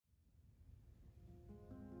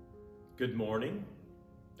Good morning.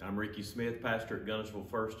 I'm Ricky Smith, pastor at Gunnersville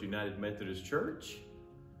First United Methodist Church.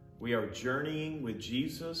 We are journeying with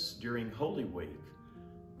Jesus during Holy Week,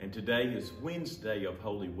 and today is Wednesday of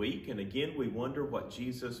Holy Week, and again we wonder what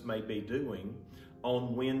Jesus may be doing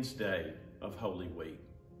on Wednesday of Holy Week.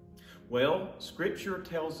 Well, Scripture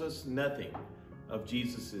tells us nothing of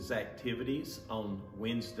Jesus's activities on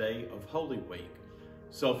Wednesday of Holy Week.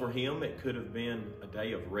 So for him, it could have been a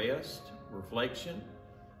day of rest, reflection,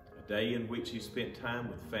 a day in which he spent time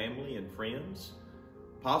with family and friends.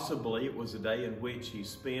 Possibly it was a day in which he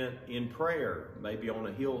spent in prayer, maybe on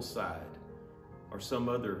a hillside or some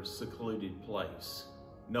other secluded place,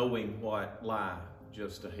 knowing what lie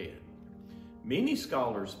just ahead. Many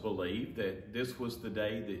scholars believe that this was the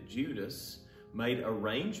day that Judas made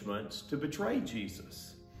arrangements to betray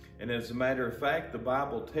Jesus. And as a matter of fact, the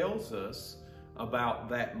Bible tells us about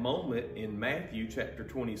that moment in Matthew chapter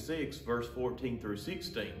 26, verse 14 through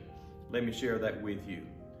 16. Let me share that with you.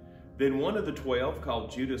 Then one of the 12,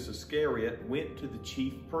 called Judas Iscariot, went to the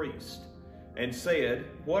chief priest and said,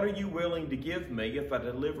 "What are you willing to give me if I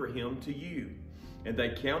deliver him to you?" And they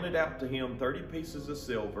counted out to him 30 pieces of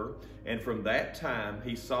silver, and from that time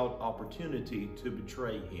he sought opportunity to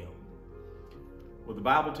betray him. Well, the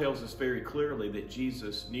Bible tells us very clearly that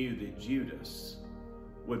Jesus knew that Judas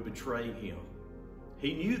would betray him.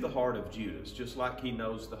 He knew the heart of Judas, just like he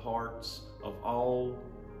knows the hearts of all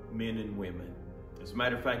men and women. As a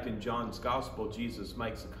matter of fact, in John's Gospel, Jesus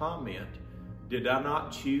makes a comment, "Did I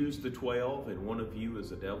not choose the 12 and one of you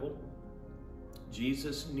is a devil?"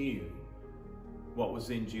 Jesus knew what was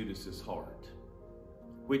in Judas's heart,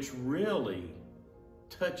 which really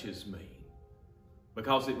touches me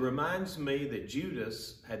because it reminds me that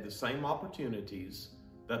Judas had the same opportunities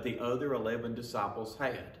that the other 11 disciples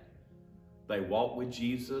had. They walked with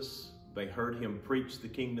Jesus. They heard him preach the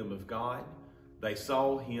kingdom of God. They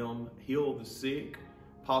saw him heal the sick,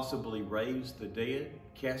 possibly raise the dead,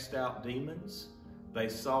 cast out demons. They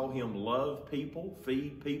saw him love people,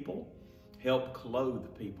 feed people, help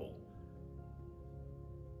clothe people.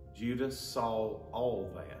 Judas saw all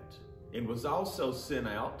that and was also sent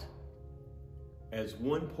out as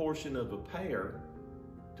one portion of a pair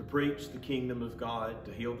to preach the kingdom of God,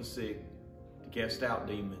 to heal the sick, to cast out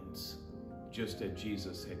demons, just as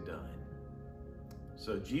Jesus had done.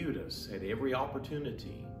 So Judas had every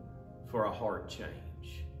opportunity for a heart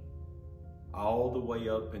change, all the way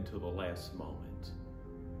up until the last moment.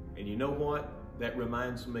 And you know what? That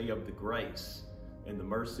reminds me of the grace and the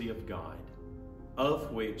mercy of God,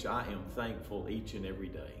 of which I am thankful each and every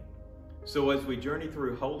day. So as we journey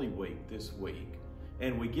through Holy Week this week,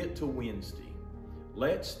 and we get to Wednesday,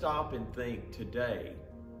 let's stop and think today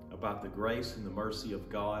about the grace and the mercy of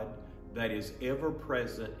God that is ever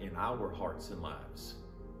present in our hearts and lives.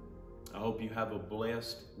 I hope you have a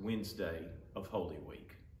blessed Wednesday of Holy Week.